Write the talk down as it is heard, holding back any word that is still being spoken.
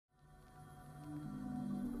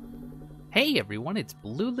Hey everyone, it's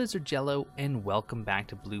BlueLizardJello and welcome back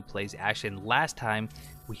to Blue Plays Ashen. Last time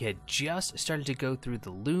we had just started to go through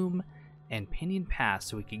the Loom and Pinion Pass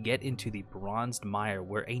so we could get into the Bronze Mire,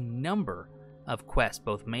 where a number of quests,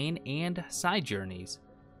 both main and side journeys,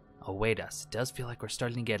 await us. It does feel like we're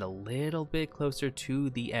starting to get a little bit closer to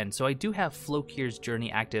the end. So I do have Flokir's journey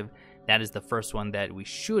active. That is the first one that we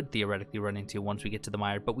should theoretically run into once we get to the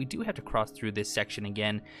mire, but we do have to cross through this section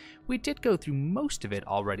again. We did go through most of it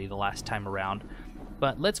already the last time around,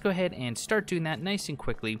 but let's go ahead and start doing that nice and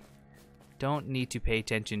quickly. Don't need to pay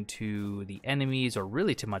attention to the enemies or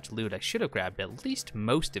really to much loot. I should have grabbed at least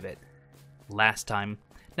most of it last time.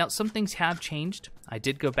 Now, some things have changed. I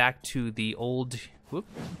did go back to the old...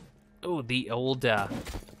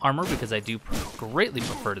 armor, because I do greatly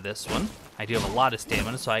prefer to this one. I do have a lot of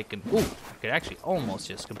stamina, so I could actually almost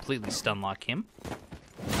just completely stun lock him.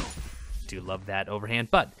 Do love that overhand.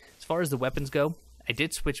 But as far as the weapons go, I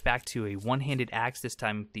did switch back to a one-handed axe, this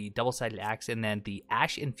time the double-sided axe, and then the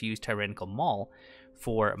ash-infused tyrannical maul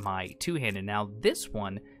for my two-handed. Now this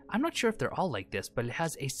one, I'm not sure if they're all like this, but it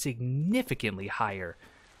has a significantly higher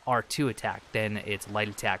R2 attack than its light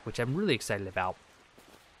attack, which I'm really excited about.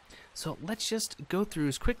 So let's just go through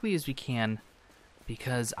as quickly as we can,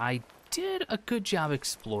 because I did a good job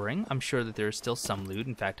exploring. I'm sure that there's still some loot.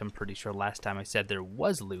 In fact, I'm pretty sure last time I said there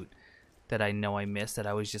was loot that I know I missed that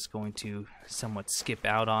I was just going to somewhat skip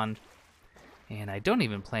out on. And I don't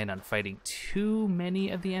even plan on fighting too many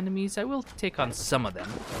of the enemies. I will take on some of them.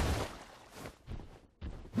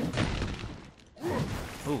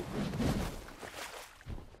 Ooh.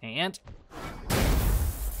 And...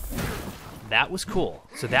 that was cool.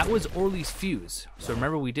 So that was Orly's fuse. So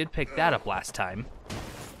remember, we did pick that up last time.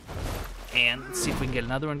 And let's see if we can get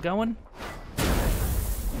another one going.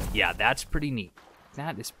 Yeah, that's pretty neat.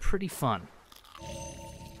 That is pretty fun.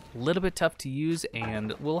 A little bit tough to use,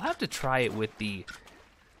 and we'll have to try it with the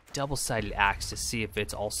double-sided axe to see if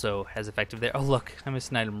it's also as effective there. Oh, look, I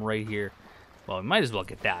missed an item right here. Well, we might as well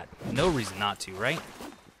get that. No reason not to, right?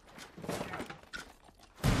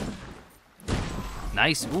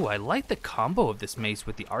 Nice. Ooh, I like the combo of this mace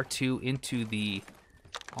with the R2 into the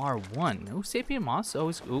R1. No sapient moss.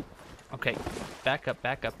 Always. Ooh. Okay. Back up,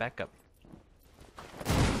 back up, back up.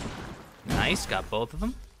 Nice. Got both of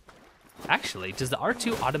them. Actually, does the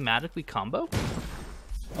R2 automatically combo?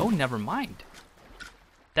 Oh, never mind.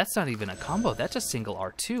 That's not even a combo. That's a single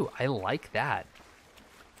R2. I like that.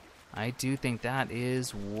 I do think that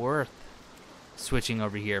is worth switching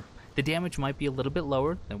over here. The damage might be a little bit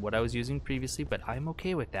lower than what I was using previously, but I'm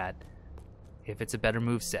okay with that if it's a better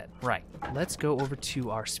moveset. Right, let's go over to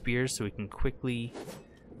our spears so we can quickly,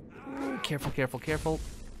 careful, careful, careful,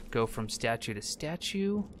 go from statue to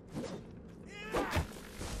statue.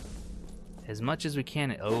 As much as we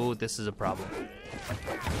can. Oh, this is a problem.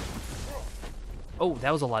 Oh,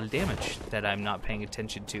 that was a lot of damage that I'm not paying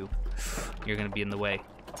attention to. You're gonna be in the way.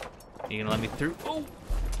 You're gonna let me through? Oh,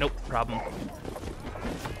 nope, problem.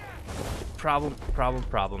 Problem.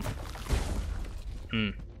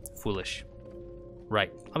 Foolish.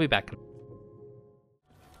 Right, I'll be back.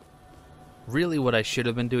 Really, what I should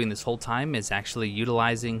have been doing this whole time is actually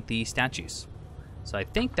utilizing the statues. So I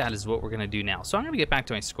think that is what we're gonna do now. So I'm gonna get back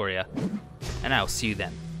to my Scoria, and I'll see you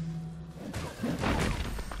then.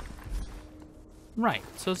 Right,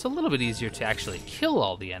 so it's a little bit easier to actually kill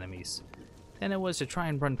all the enemies than it was to try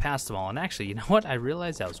and run past them all. And actually, you know what? I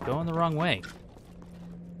realized I was going the wrong way.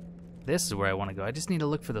 This is where I want to go. I just need to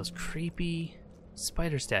look for those creepy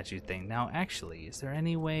spider statue thing. Now, actually, is there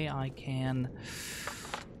any way I can...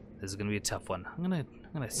 This is going to be a tough one. I'm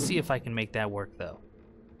gonna see if I can make that work, though.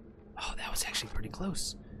 Oh, that was actually pretty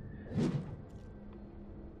close.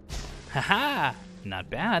 Haha! Not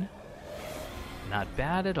bad. Not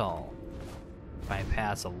bad at all.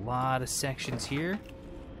 Bypass a lot of sections here.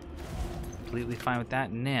 Completely fine with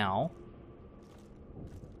that now.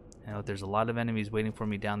 I know there's a lot of enemies waiting for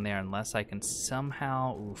me down there unless I can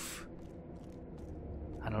somehow... Oof.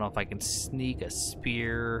 I don't know if I can sneak a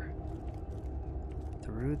spear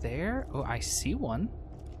through there. Oh, I see one.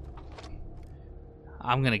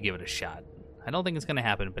 I'm going to give it a shot. I don't think it's going to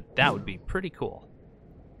happen, but that would be pretty cool.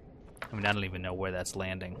 I mean, I don't even know where that's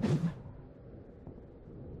landing.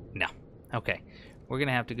 No. Okay. We're going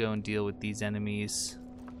to have to go and deal with these enemies.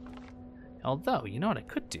 Although, you know what I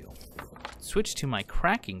could do? Switch to my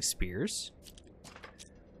cracking spears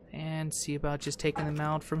and see about just taking them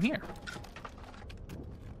out from here.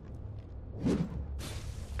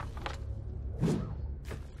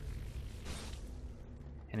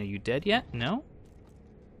 And are you dead yet? No?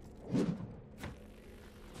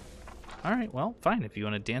 Alright, well, fine. If you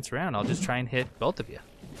want to dance around, I'll just try and hit both of you.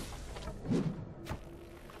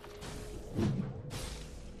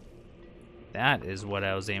 That is what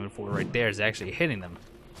I was aiming for right there, is actually hitting them.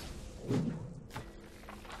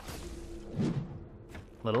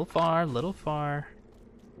 Little far, little far.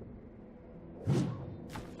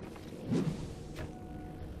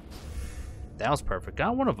 That was perfect.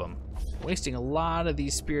 Got one of them. Wasting a lot of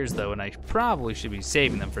these spears though, and I probably should be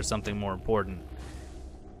saving them for something more important.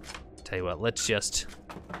 Tell you what, let's just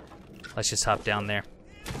hop down there.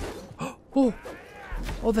 Oh,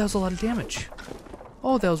 oh, that was a lot of damage.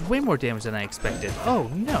 Oh, that was way more damage than I expected.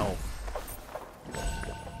 Oh no.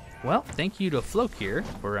 Well, thank you to Floke here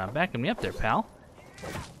for backing me up there, pal.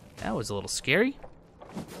 That was a little scary.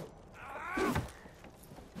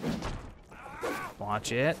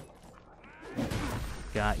 Watch it.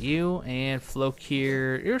 Got you, and Floke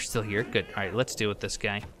here. You're still here. Good. All right, let's deal with this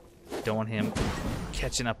guy. Don't want him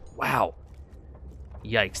catching up. Wow.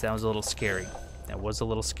 Yikes, that was a little scary. That was a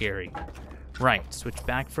little scary. Right, switch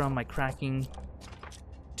back from my cracking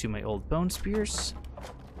to my old bone spears.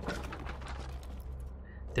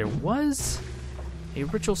 There was a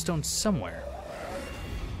ritual stone somewhere.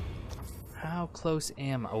 How close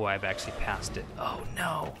am I? Oh, I've actually passed it. Oh,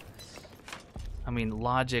 no. I mean,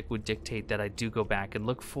 logic would dictate that I do go back and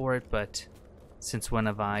look for it, but since when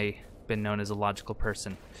have I been known as a logical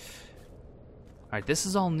person? All right, this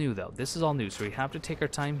is all new, though. This is all new, so we have to take our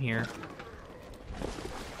time here.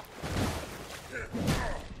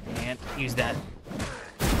 And use that.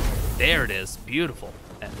 There it is. Beautiful.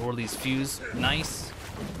 That Orly's fuse. Nice.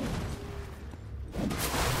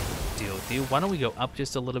 Deal with you. Why don't we go up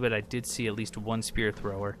just a little bit? I did see at least one spear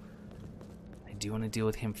thrower. I do want to deal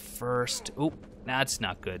with him first. Oh, that's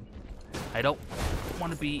not good. I don't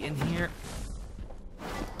want to be in here.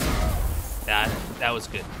 That was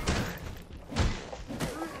good.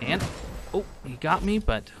 And, oh, he got me,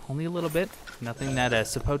 but only a little bit. Nothing that a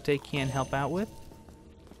Sapote can help out with.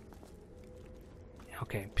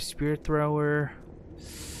 Okay, spear thrower.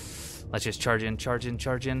 Let's just charge in, charge in,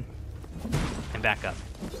 charge in. And back up.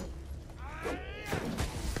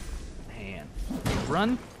 And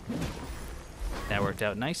run. That worked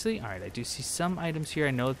out nicely. All right, I do see some items here.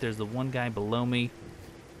 I know that there's the one guy below me.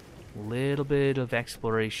 Little bit of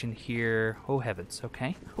exploration here. Oh, heavens.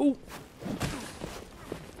 Okay. Oh!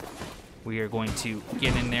 We are going to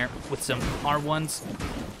get in there with some R1s.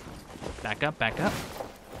 Back up, back up.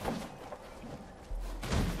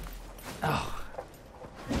 Oh.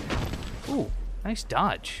 Ooh, nice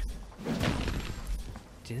dodge.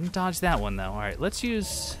 Didn't dodge that one, though. All right, let's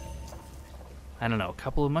use, I don't know, a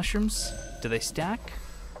couple of mushrooms. Do they stack?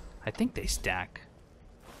 I think they stack.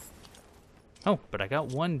 Oh, but I got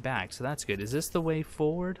one back, so that's good. Is this the way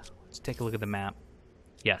forward? Let's take a look at the map.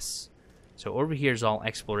 Yes. So over here is all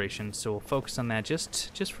exploration, so we'll focus on that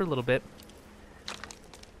just for a little bit.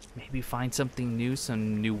 Maybe find something new,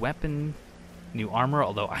 some new weapon, new armor,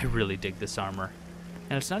 although I really dig this armor.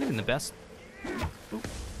 And it's not even the best. Ooh,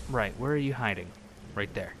 right, where are you hiding?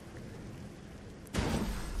 Right there.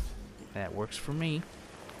 That works for me.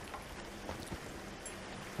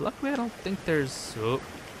 Luckily, I don't think there's... Oh.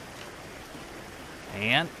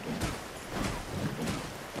 And...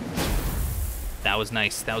 That was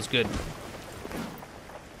nice. That was good.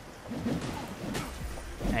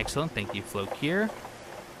 Excellent. Thank you, Floke here.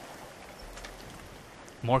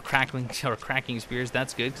 More crackling or cracking spears.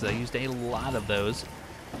 That's good because I used a lot of those.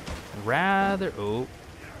 Rather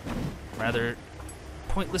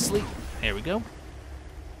pointlessly. There we go.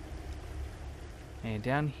 And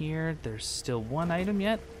down here, there's still one item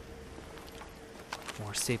yet.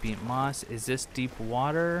 More sapient moss. Is this deep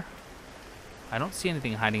water? I don't see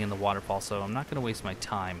anything hiding in the waterfall, so I'm not going to waste my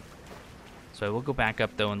time. So I will go back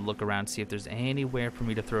up, though, and look around, see if there's anywhere for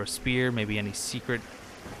me to throw a spear, maybe any secret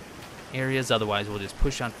areas. Otherwise, we'll just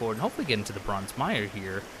push on forward and hopefully get into the Bronze Mire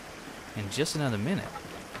here in just another minute.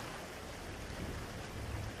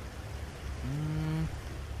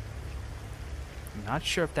 I'm not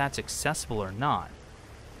sure if that's accessible or not.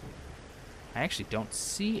 I actually don't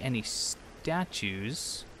see any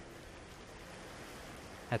statues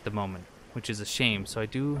at the moment, which is a shame. So I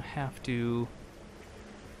do have to...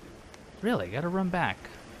 Really, gotta run back.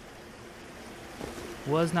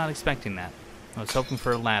 Was not expecting that. I was hoping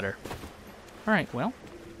for a ladder. Alright, well.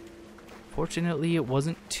 Fortunately, it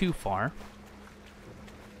wasn't too far.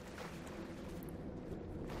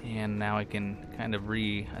 And now I can kind of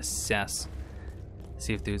reassess.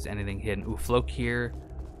 See if there's anything hidden. Ooh, Floke here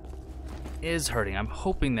is hurting. I'm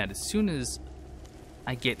hoping that as soon as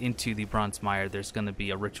I get into the Bronze Mire, there's going to be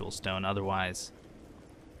a ritual stone. Otherwise,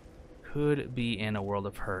 could be in a world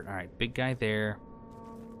of hurt. All right, big guy there.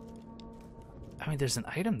 I mean, there's an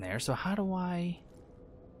item there, so how do I...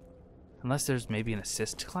 Unless there's maybe an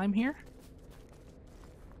assist climb here?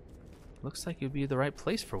 Looks like it would be the right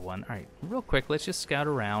place for one. Alright, real quick, let's just scout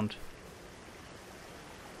around.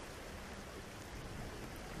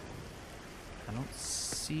 I don't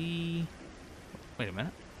see... Wait a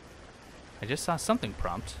minute. I just saw something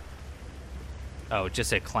prompt. Oh, it just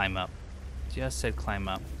said climb up. Just said climb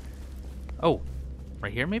up. Oh,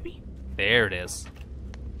 right here maybe? There it is.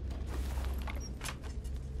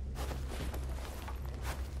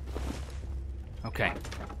 Okay.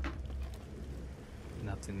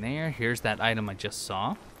 Nothing there. Here's that item I just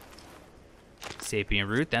saw. Sapient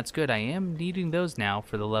root, that's good. I am needing those now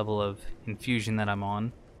for the level of infusion that I'm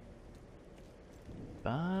on.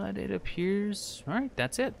 But it appears... Alright,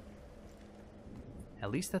 that's it. At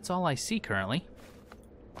least that's all I see currently.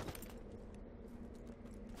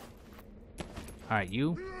 Alright,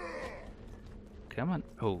 you. Come on.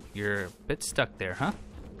 Oh, you're a bit stuck there, huh?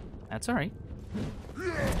 That's alright. Do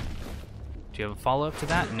you have a follow-up to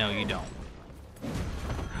that? No, you don't.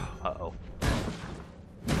 Uh-oh.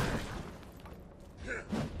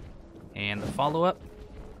 And the follow-up.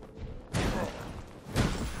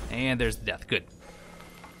 And there's the death. Good.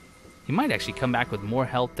 He might actually come back with more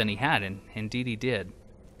health than he had, and indeed he did.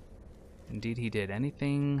 Indeed he did.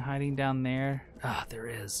 Anything hiding down there? Ah, there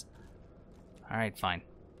is. Alright, fine.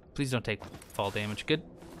 Please don't take fall damage. Good.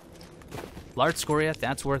 Large scoria,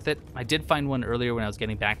 that's worth it. I did find one earlier when I was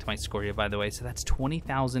getting back to my scoria, by the way, so that's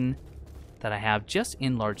 20,000 that I have just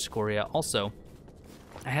in large scoria. Also,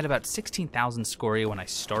 I had about 16,000 scoria when I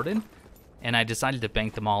started, and I decided to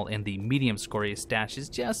bank them all in the medium scoria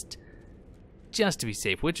stashes just to be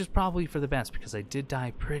safe, which is probably for the best because I did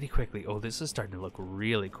die pretty quickly. Oh, this is starting to look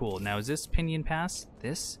really cool. Now, is this Pinion Pass?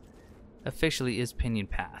 This officially is Pinion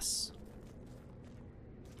Pass.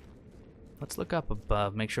 Let's look up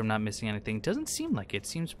above, make sure I'm not missing anything. Doesn't seem like it.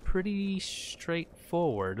 Seems pretty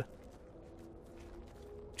straightforward.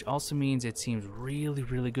 Which also means it seems really,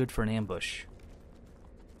 really good for an ambush.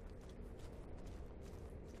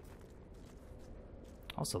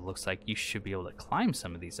 Also looks like you should be able to climb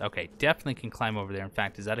some of these. Okay, definitely can climb over there. In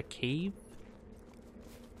fact, is that a cave?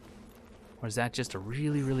 Or is that just a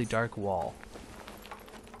really, really dark wall?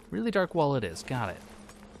 Really dark wall it is. Got it.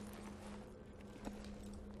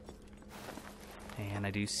 And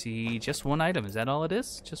I do see just one item. Is that all it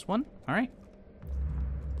is? Just one? Alright.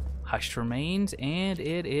 Hushed remains, and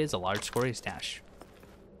it is a large scoria stash.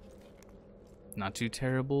 Not too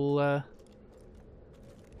terrible, if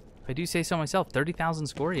I do say so myself. 30,000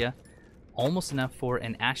 scoria. Almost enough for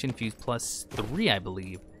an Ashen Fuse plus 3, I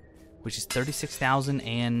believe. Which is 36,000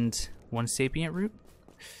 and 1 sapient root.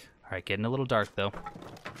 Alright, getting a little dark, though.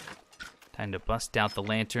 Time to bust out the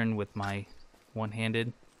lantern with my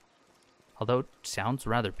one-handed. Although it sounds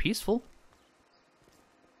rather peaceful.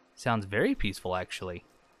 Sounds very peaceful, actually.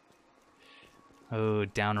 Oh,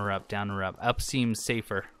 down or up, down or up. Up seems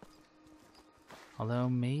safer. Although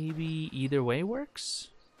maybe either way works?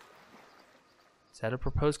 Is that a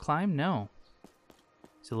proposed climb? No.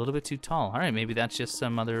 It's a little bit too tall. Alright, maybe that's just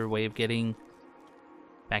some other way of getting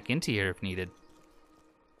back into here if needed.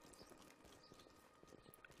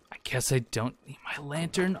 I guess I don't need my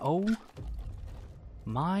lantern. Oh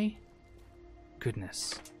my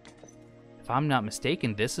goodness. If I'm not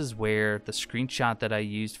mistaken, this is where the screenshot that I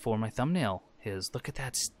used for my thumbnail is. Look at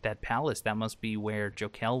that palace. That must be where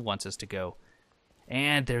Jokel wants us to go.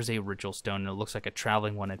 And there's a ritual stone, and it looks like a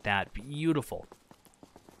traveling one at that. Beautiful.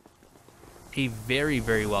 A very,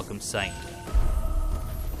 very welcome sight.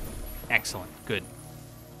 Excellent. Good.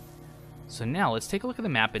 So now let's take a look at the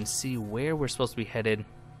map and see where we're supposed to be headed.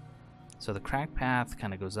 So the crack path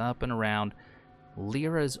kind of goes up and around.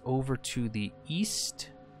 Lyra's over to the east.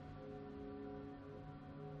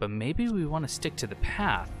 But maybe we want to stick to the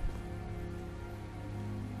path.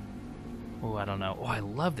 Oh, I don't know. Oh, I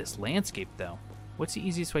love this landscape, though. What's the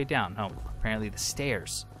easiest way down? Oh, apparently the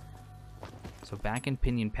stairs. So back in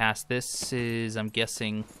Pinion Pass, this is, I'm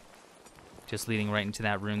guessing, just leading right into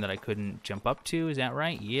that room that I couldn't jump up to. Is that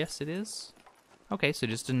right? Yes, it is. Okay, so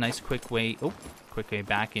just a nice quick way, quick way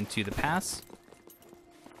back into the pass.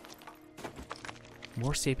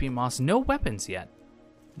 More sapient moss. No weapons yet.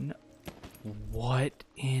 No. What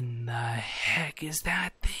in the heck is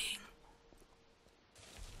that thing?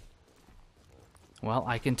 Well,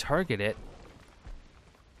 I can target it.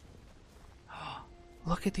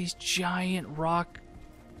 Look at these giant rock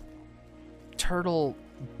turtle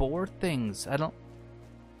boar things.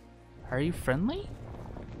 Are you friendly?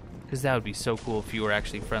 Because that would be so cool if you were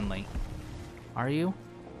actually friendly. Are you?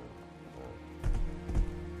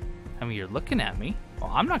 I mean, you're looking at me. Well,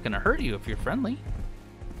 I'm not going to hurt you if you're friendly.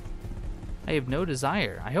 I have no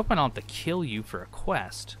desire. I hope I don't have to kill you for a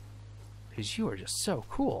quest. Because you are just so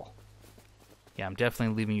cool. Yeah, I'm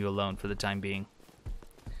definitely leaving you alone for the time being.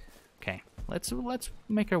 Okay, let's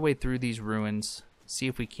make our way through these ruins. See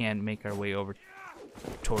if we can make our way over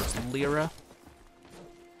towards Lyra.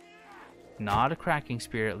 Not a cracking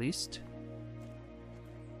spear, at least.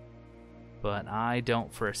 But I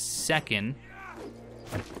don't for a second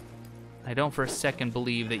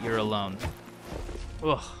believe that you're alone.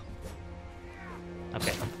 Ugh.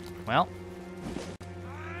 Okay, well,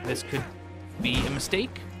 this could be a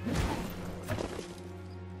mistake.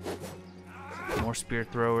 More spear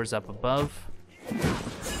throwers up above.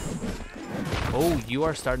 Oh, you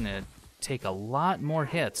are starting to take a lot more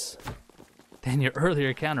hits than your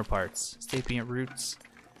earlier counterparts. Sapient roots.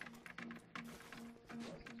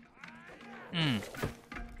 We're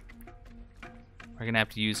gonna have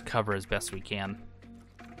to use cover as best we can.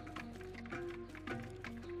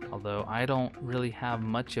 Although I don't really have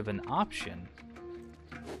much of an option.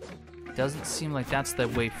 Doesn't seem like that's the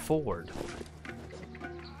way forward.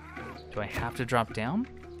 Do I have to drop down?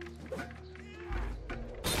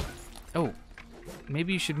 Oh,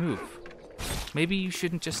 maybe you should move. Maybe you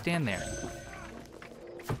shouldn't just stand there.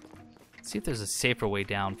 Let's see if there's a safer way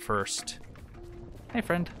down first. Hey,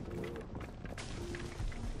 friend.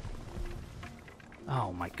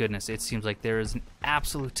 Oh my goodness, it seems like there is an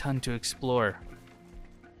absolute ton to explore.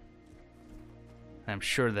 I'm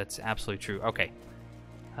sure that's absolutely true. Okay.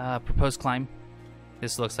 Proposed climb.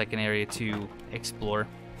 This looks like an area to explore.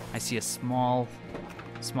 I see a small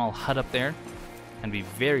hut up there. I'd be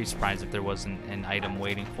very surprised if there wasn't an item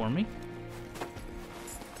waiting for me.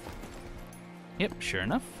 Yep, sure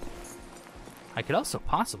enough. I could also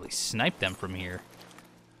possibly snipe them from here.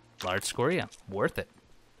 Large scoria, worth it.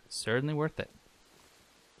 Certainly worth it.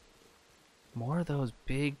 More of those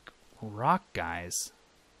big rock guys.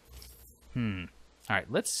 Alright,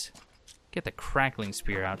 let's get the crackling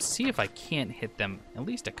spear out. See if I can't hit them at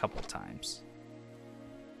least a couple times.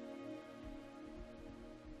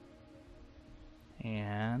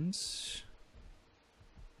 And...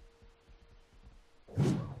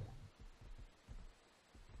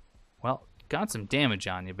 well, got some damage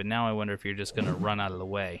on you, but now I wonder if you're just going to run out of the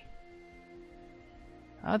way.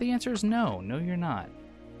 The answer is no. No, you're not.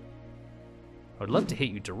 I would love to hit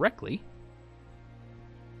you directly.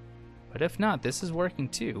 But if not, this is working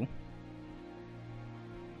too.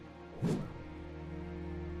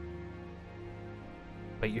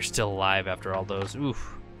 But you're still alive after all those.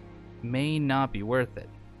 Oof. May not be worth it.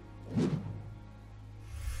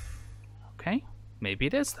 Okay. Maybe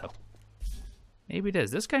it is, though. Maybe it is.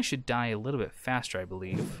 This guy should die a little bit faster, I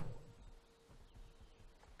believe.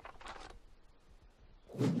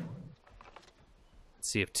 Let's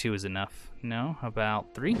see if 2 is enough. No? How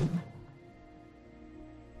about 3?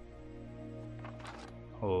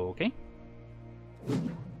 Okay.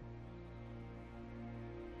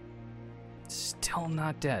 Still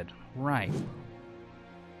not dead. Right.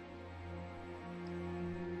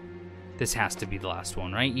 This has to be the last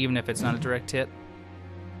one, right? Even if it's not a direct hit?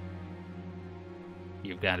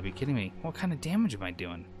 You've got to be kidding me. What kind of damage am I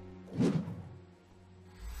doing?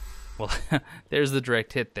 Well, there's the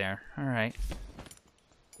direct hit there. Alright.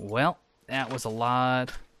 Well, that was a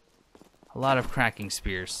lot of cracking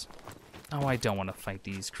spears. Oh, I don't want to fight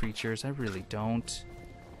these creatures. I really don't.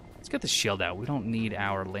 Let's get the shield out. We don't need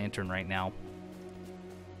our lantern right now.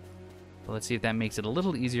 But let's see if that makes it a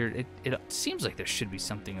little easier. It seems like there should be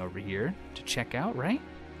something over here to check out, right?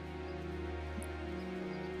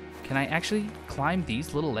 Can I actually climb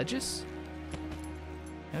these little ledges?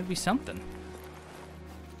 That would be something.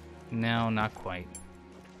 No, not quite.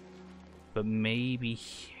 But maybe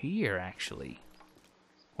here, actually.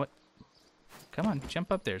 What? Come on,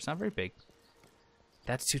 jump up there. It's not very big.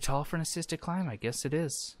 That's too tall for an assisted climb? I guess it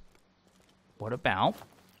is. What about?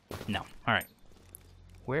 No. All right.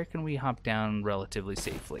 Where can we hop down relatively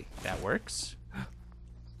safely? That works.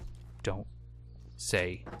 Don't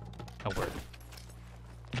say a word.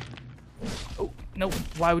 Oh, no.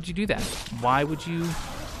 Why would you do that? Why would you...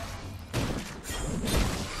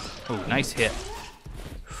 oh, nice hit.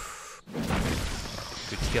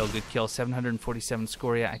 Good kill, good kill. 747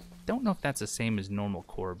 scoria. I don't know if that's the same as normal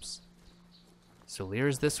corbs. So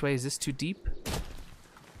Lyra's this way. Is this too deep?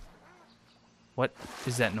 What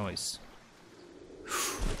is that noise?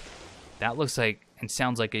 That looks like and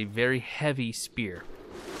sounds like a very heavy spear.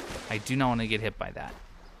 I do not want to get hit by that.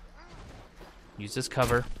 Use this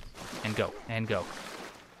cover and go, and go,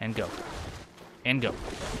 and go, and go.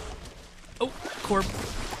 Oh, corb.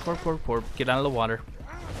 Corb. Get out of the water.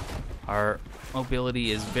 Our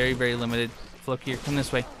mobility is very, very limited. Flook here. Come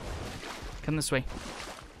this way. Come this way.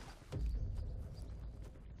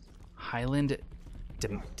 Highland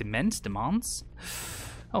Demons?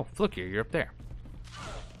 Oh, Flook here. You're up there.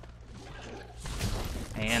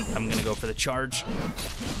 And I'm gonna go for the charge.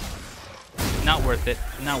 Not worth it.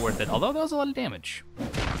 Not worth it. Although that was a lot of damage.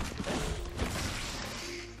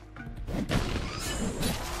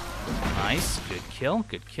 Nice. Good kill.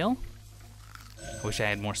 Good kill. I wish I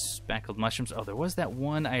had more speckled mushrooms. Oh, there was that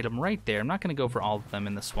one item right there. I'm not going to go for all of them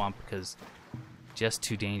in the swamp because just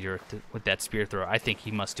too dangerous with that spear thrower. I think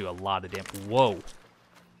he must do a lot of damage. Whoa.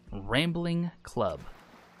 Rambling Club.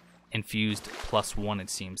 Infused +1, it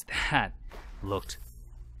seems. That looked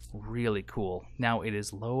really cool. Now it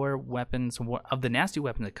is lower weapons. Of the nasty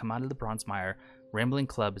weapons that come out of the Bronze Mire, Rambling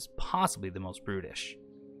Club is possibly the most brutish.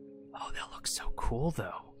 Oh, that looks so cool,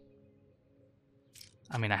 though.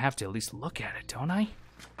 I mean, I have to at least look at it, don't I?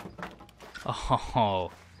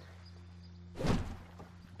 Oh.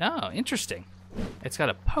 Oh, interesting. It's got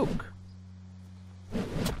a poke.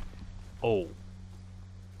 Oh.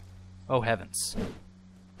 Oh, heavens.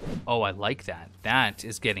 Oh, I like that. That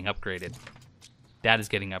is getting upgraded. That is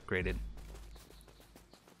getting upgraded.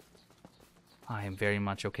 I am very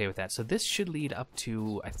much okay with that. So this should lead up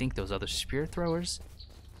to, I think, those other spear throwers.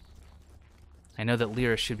 I know that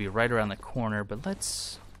Lyra should be right around the corner, but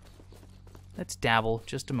let's dabble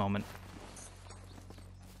just a moment.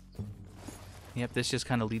 Yep, this just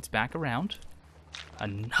kind of leads back around.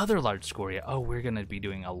 Another large scoria. Oh, we're going to be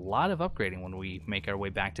doing a lot of upgrading when we make our way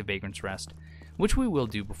back to Vagrant's Rest, which we will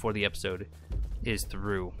do before the episode is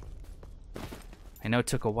through. I know it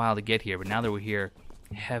took a while to get here, but now that we're here,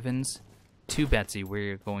 heavens to Betsy,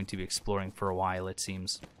 we're going to be exploring for a while, it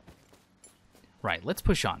seems. Right, let's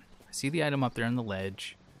push on. I see the item up there on the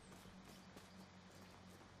ledge.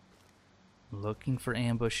 Looking for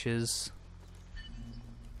ambushes.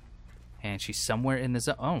 And she's somewhere in the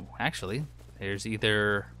zone. Oh, actually, there's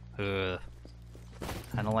either... I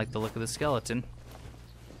don't like the look of the skeleton.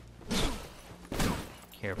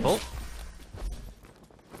 Careful.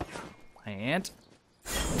 And...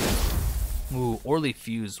 Ooh, Orly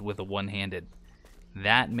fused with a one-handed.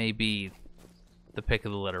 That may be the pick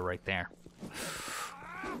of the litter right there.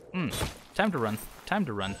 Time to run. Time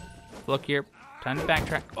to run. Look here. Time to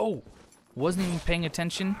backtrack. Oh! Wasn't even paying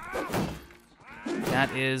attention.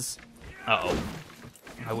 That is... Uh-oh.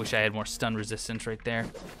 I wish I had more stun resistance right there.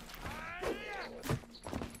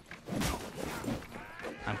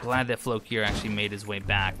 I'm glad that Flokir actually made his way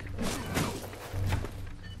back.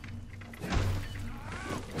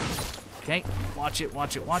 Okay. Watch it,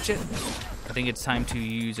 watch it, watch it. I think it's time to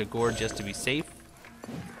use a gourd just to be safe.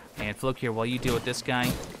 And Flokir, while you deal with this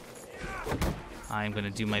guy, I'm going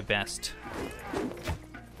to do my best.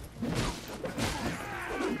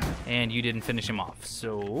 And you didn't finish him off,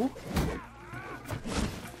 so...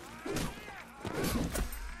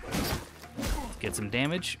 Get some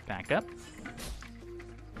damage, back up.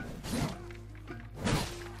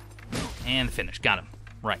 And finish, got him.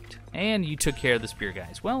 Right. And you took care of the spear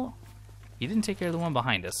guys. Well, you didn't take care of the one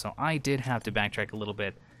behind us, so I did have to backtrack a little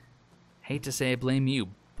bit. Hate to say I blame you,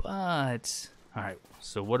 but... Alright,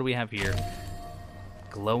 so what do we have here?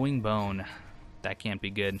 Glowing bone. That can't be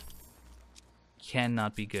good.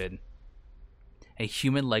 Cannot be good. A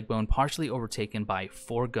human leg bone partially overtaken by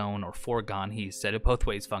foregone or foregone, he said it both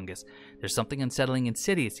ways, fungus. There's something unsettling and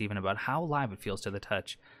insidious even about how alive it feels to the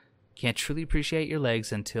touch. Can't truly appreciate your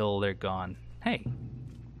legs until they're gone. Hey,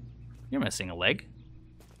 you're missing a leg.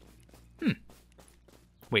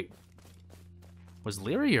 Wait, was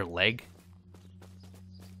Lyra your leg?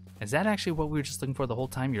 Is that actually what we were just looking for the whole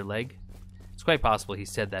time, your leg? It's quite possible he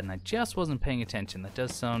said that and I just wasn't paying attention. That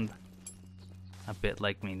does sound a bit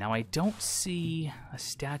like me. Now I don't see a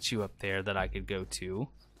statue up there that I could go to.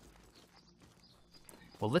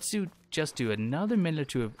 Well, let's just do another minute or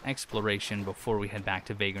two of exploration before we head back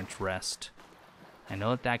to Vagrant's Rest. I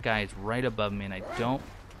know that guy is right above me and I don't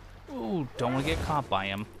want to get caught by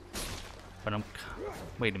him. But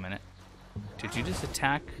wait a minute. Did you just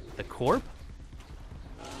attack the corb?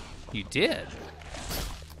 You did.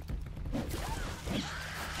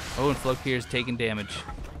 Oh, and Flokir is taking damage.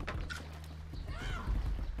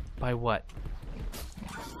 By what?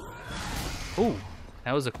 Ooh,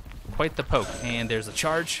 that was quite the poke. And there's a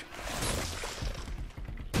charge.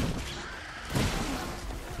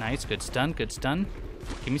 Nice, good stun, good stun.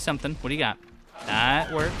 Give me something. What do you got?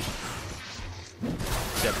 That worked.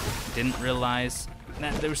 Except didn't realize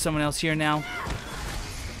that there was someone else here now.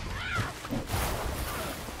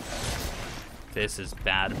 This is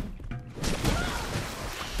bad.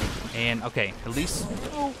 And, okay, at least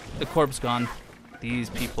the corpse gone. These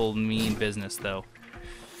people mean business, though.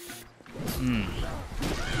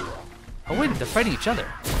 Oh, wait, they're fighting each other.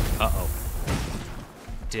 Uh-oh.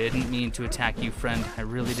 Didn't mean to attack you, friend. I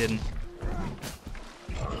really didn't.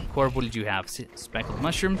 Corb, what did you have? Speckled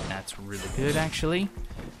mushroom. That's really good, actually.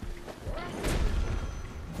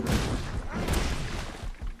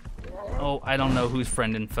 Oh, I don't know who's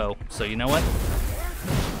friend and foe. So you know what?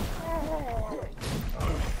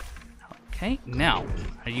 Okay, now,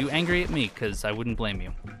 are you angry at me? Because I wouldn't blame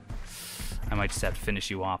you. I might just have to finish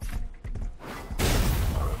you off.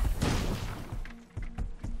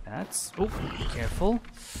 That's... Oh, be careful.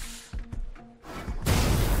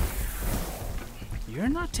 You're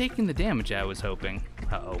not taking the damage I was hoping.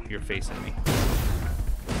 Uh-oh, you're facing me.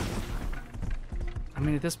 I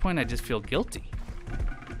mean, at this point, I just feel guilty.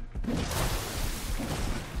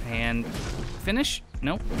 And... finish?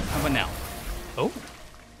 Nope. How about now? Oh.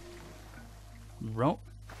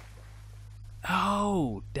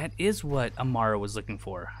 Oh, that is what Amara was looking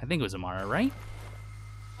for. I think it was Amara, right?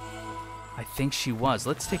 I think she was.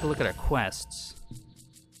 Let's take a look at our quests.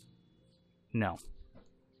 No.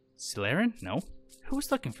 Silerin? No. Who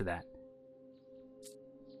was looking for that?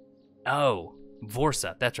 Oh,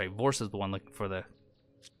 Vorsa. That's right. Vorsa's the one looking for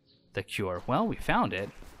the cure. Well, we found it.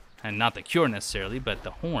 And not the cure necessarily, but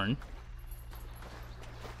the horn.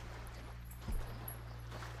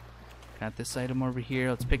 Got this item over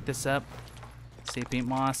here. Let's pick this up. Sapient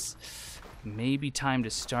moss. Maybe time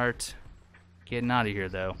to start getting out of here,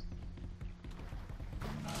 though.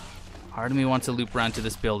 Part of me wants to loop around to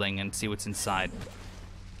this building and see what's inside.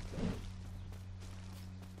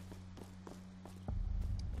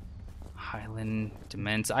 Highland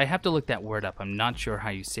Demence. I have to look that word up. I'm not sure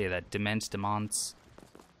how you say that. Demence, Demence.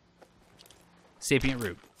 Sapient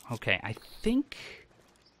root. Okay, I think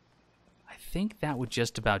that would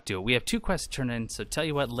just about do it. We have 2 quests to turn in, so tell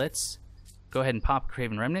you what, let's go ahead and pop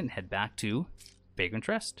Craven Remnant and head back to Vagrant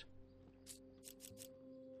Rest.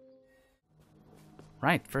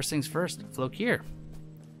 Right, first things first, Flokir.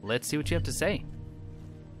 Let's see what you have to say.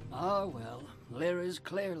 Ah, well, Lyra's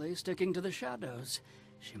clearly sticking to the shadows.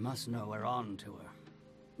 She must know we're on to her.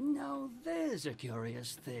 Now, there's a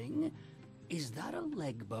curious thing. Is that a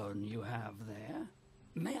leg bone you have there?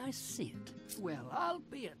 May I see it? Well, I'll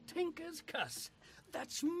be a tinker's cuss.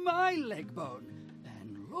 That's my leg bone.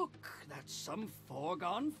 And look, that's some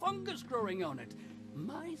foregone fungus growing on it.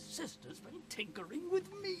 My sister's been tinkering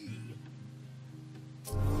with me.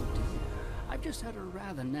 Oh dear, I've just had a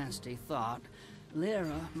rather nasty thought.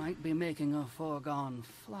 Lyra might be making a foregone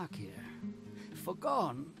flock here.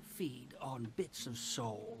 Foregone feed on bits of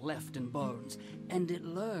soul left in bones, and it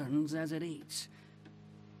learns as it eats.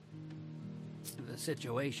 The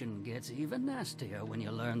situation gets even nastier when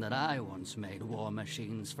you learn that I once made war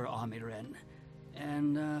machines for Amiren.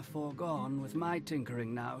 And Foregone, with my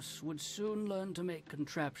tinkering nous, would soon learn to make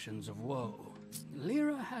contraptions of woe.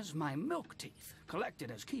 Lyra has my milk teeth,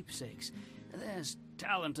 collected as keepsakes. There's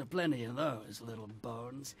talent aplenty in those little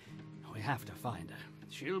bones. We have to find her.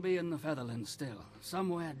 She'll be in the Featherlands still,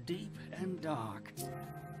 somewhere deep and dark.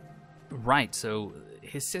 Right, so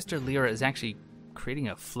his sister Lyra is actually creating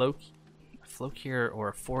a Flokir or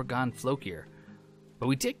a foregone Flokir. But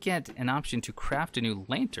we did get an option to craft a new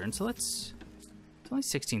lantern, so let's... It's only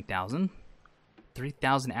 16,000.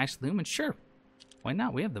 3,000 ash lumen, sure. Why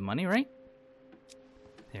not? We have the money, right?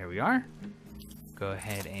 There we are. Go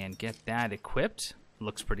ahead and get that equipped.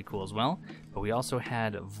 Looks pretty cool as well. But we also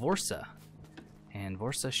had Vorsa. And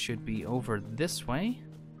Vorsa should be over this way.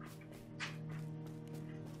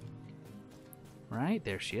 Right,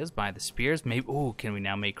 there she is by the spears. Maybe, oh, can we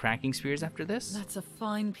now make cracking spears after this? That's a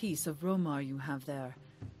fine piece of Romar you have there.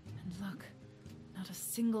 And look, not a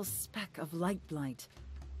single speck of light blight.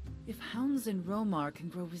 If hounds in Romar can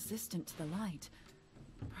grow resistant to the light,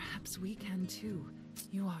 perhaps we can too.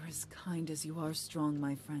 You are as kind as you are strong,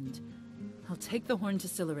 my friend. I'll take the horn to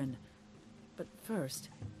Silerin. But first,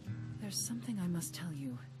 there's something I must tell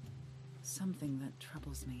you. Something that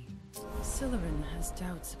troubles me. Silerin has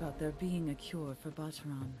doubts about there being a cure for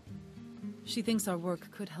Bateron. She thinks our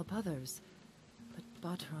work could help others, but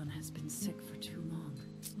Bateron has been sick for too long.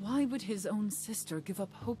 Why would his own sister give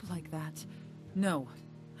up hope like that? No,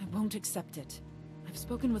 I won't accept it. I've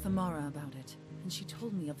spoken with Amara about it, and she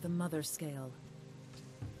told me of the Mother Scale.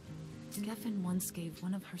 Geffen once gave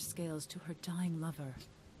one of her scales to her dying lover,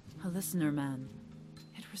 a listener man.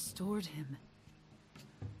 It restored him.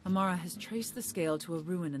 Amara has traced the scale to a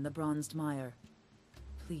ruin in the Bronze Mire.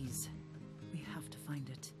 Please, we have to find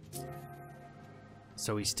it.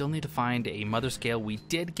 So we still need to find a mother scale. We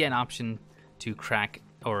did get an option to craft,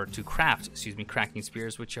 cracking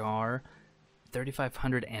spears, which are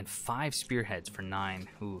 3,505 spearheads for 9.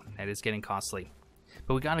 Ooh, that is getting costly.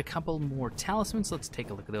 But we got a couple more talismans. Let's take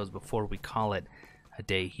a look at those before we call it a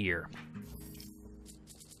day here.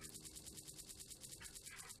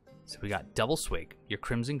 So we got double swig. Your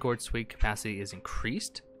Crimson Gourd swig capacity is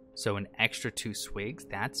increased, so an extra 2 swigs.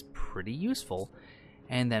 That's pretty useful.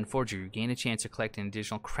 And then Forger, you gain a chance to collect an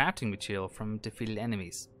additional crafting material from defeated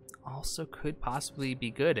enemies. Also could possibly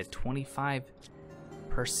be good at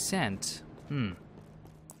 25%.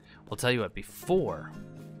 We'll tell you what, before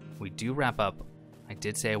we do wrap up, I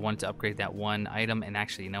did say I wanted to upgrade that one item, and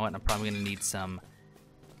actually, you know what, I'm probably going to need some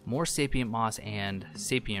more sapient moss and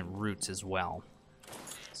sapient roots as well.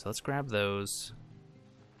 So let's grab those.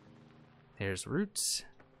 There's roots,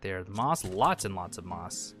 there's moss, lots and lots of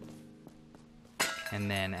moss. And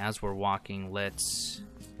then as we're walking, let's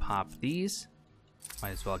pop these.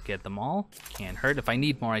 Might as well get them all. Can't hurt. If I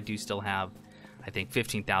need more, I do still have, I think,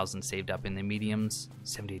 15,000 saved up in the mediums.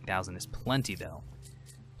 78,000 is plenty, though.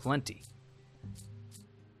 Plenty.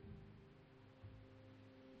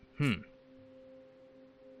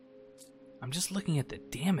 I'm just looking at the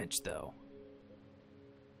damage, though.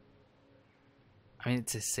 I mean,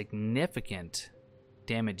 it's a significant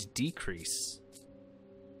damage decrease.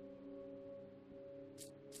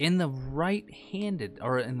 In the right-handed,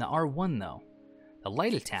 or in the R1, though, the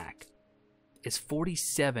light attack is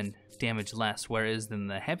 47 damage less, whereas in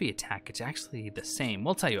the heavy attack, it's actually the same.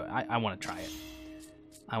 We'll tell you, I want to try it.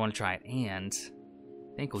 I want to try it, and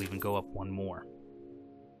I think we'll even go up one more.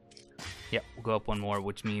 Yep, we'll go up one more,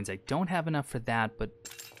 which means I don't have enough for that, but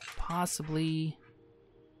possibly...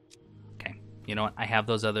 Okay, you know what? I have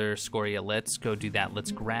those other scoria. Let's go do that.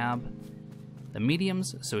 Let's grab the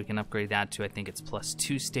mediums so we can upgrade that to, I think it's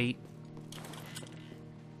 +2 state.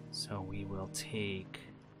 So we will take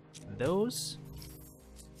those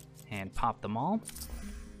and pop them all.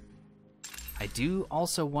 I do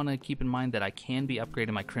also want to keep in mind that I can be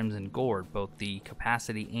upgrading my Crimson Gourd, both the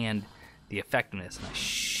capacity and the effectiveness, and I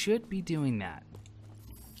should be doing that.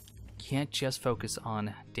 Can't just focus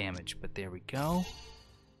on damage, but there we go.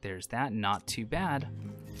 There's that. Not too bad.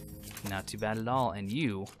 Not too bad at all. And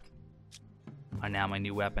you are now my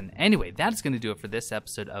new weapon. Anyway, that's going to do it for this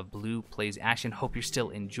episode of Blue Plays Ashen. Hope you're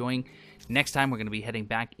still enjoying. Next time, we're going to be heading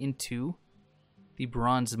back into the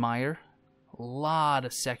Bronze Mire. A lot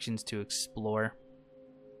of sections to explore.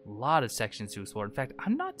 A lot of sections to explore. In fact,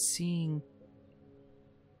 I'm not seeing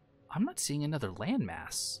another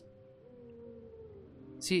landmass.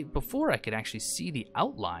 See, before I could actually see the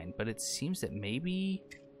outline, but it seems that maybe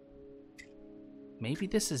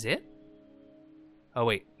this is it? Oh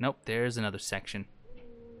wait, nope, there's another section.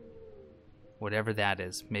 Whatever that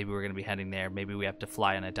is, maybe we're going to be heading there. Maybe we have to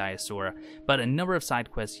fly on a Diasaura. But a number of side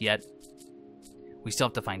quests yet. We still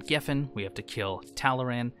have to find Geffen. We have to kill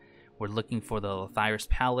Talaran. We're looking for the Lethyrus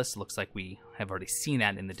Palace. Looks like we have already seen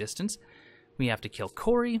that in the distance. We have to kill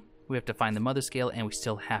Cory. We have to find the Mother Scale, and we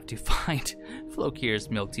still have to find Flokir's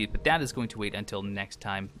Milk Teeth. But that is going to wait until next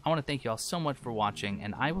time. I want to thank you all so much for watching,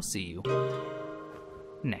 and I will see you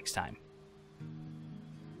next time.